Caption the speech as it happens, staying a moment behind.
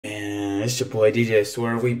man, it's your boy DJ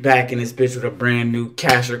Swerve. We back in this bitch with a brand new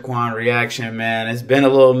Kasher Quon reaction, man. It's been a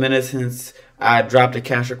little minute since I dropped a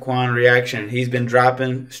Kasher Quon reaction. He's been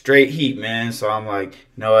dropping straight heat, man. So I'm like,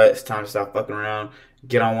 you know what? It's time to stop fucking around.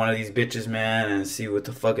 Get on one of these bitches, man, and see what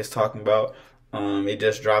the fuck it's talking about. He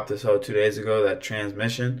just dropped this whole 2 days ago, that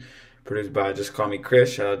Transmission, produced by Just Call Me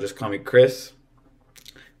Chris. Shout out Just Call Me Chris.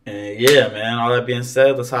 And yeah, man, all that being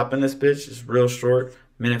said, let's hop in this bitch. It's real short,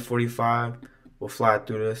 minute 45. We'll fly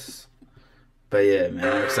through this. But yeah, man,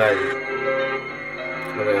 I'm excited.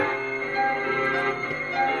 Okay.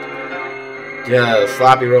 Yeah,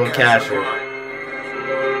 sloppy roll Kasher.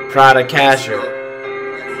 Prada Kasher.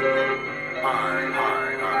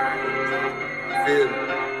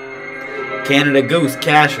 Canada Goose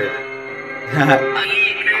Kasher.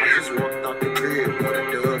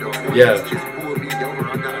 Yeah.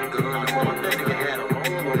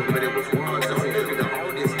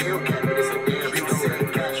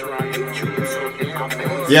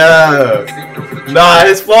 Yeah. Nah,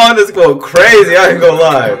 his phone is going crazy. I ain't gonna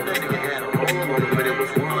lie.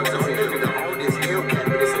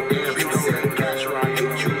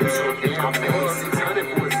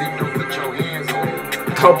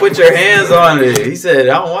 Don't put your hands on it. He said,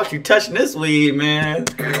 I don't want you touching this weed, man.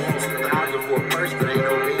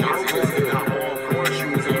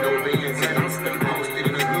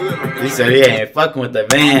 He said he ain't fucking with the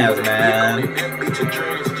Vans, man.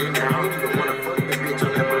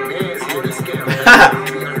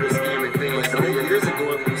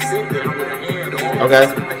 Okay.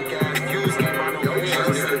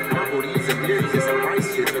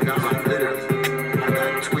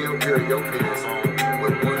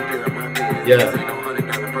 Yeah.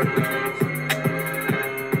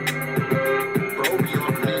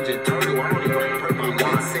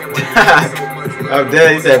 I'm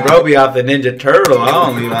dead. He said, bro, be off the Ninja Turtle. I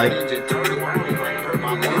only like.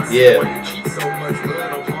 Yeah.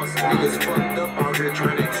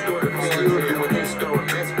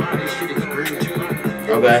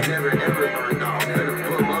 Okay.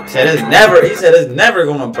 He said it's never. He said it's never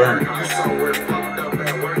gonna burn. He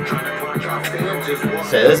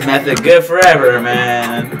said this method good forever,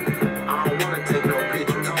 man.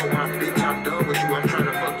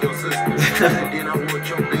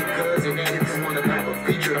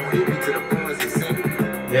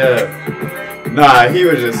 Yeah. Nah, he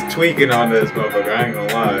was just tweaking on this motherfucker. I ain't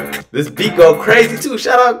gonna lie. This beat go crazy too.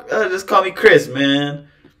 Shout out, Just Call Me Chris, man.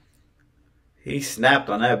 He snapped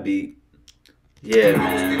on that beat. Yeah,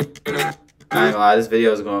 man. I ain't gonna lie, this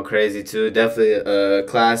video is going crazy too. Definitely a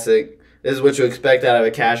classic. This is what you expect out of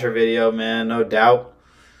a Kasher video, man. No doubt.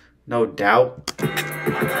 No doubt.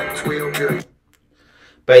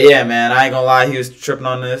 But yeah, man, I ain't gonna lie, he was tripping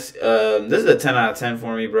on this. This is a 10 out of 10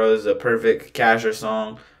 for me, bro. This is a perfect Kasher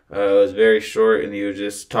song. It was very short, and he was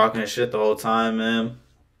just talking shit the whole time, man.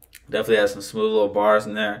 Definitely had some smooth little bars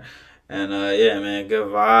in there. And yeah, man, good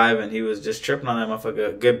vibe. And he was just tripping on that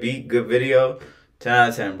motherfucker. Good beat, good video. 10 out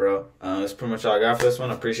of 10, bro. That's pretty much all I got for this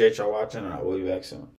one. I appreciate y'all watching, and I will be back soon.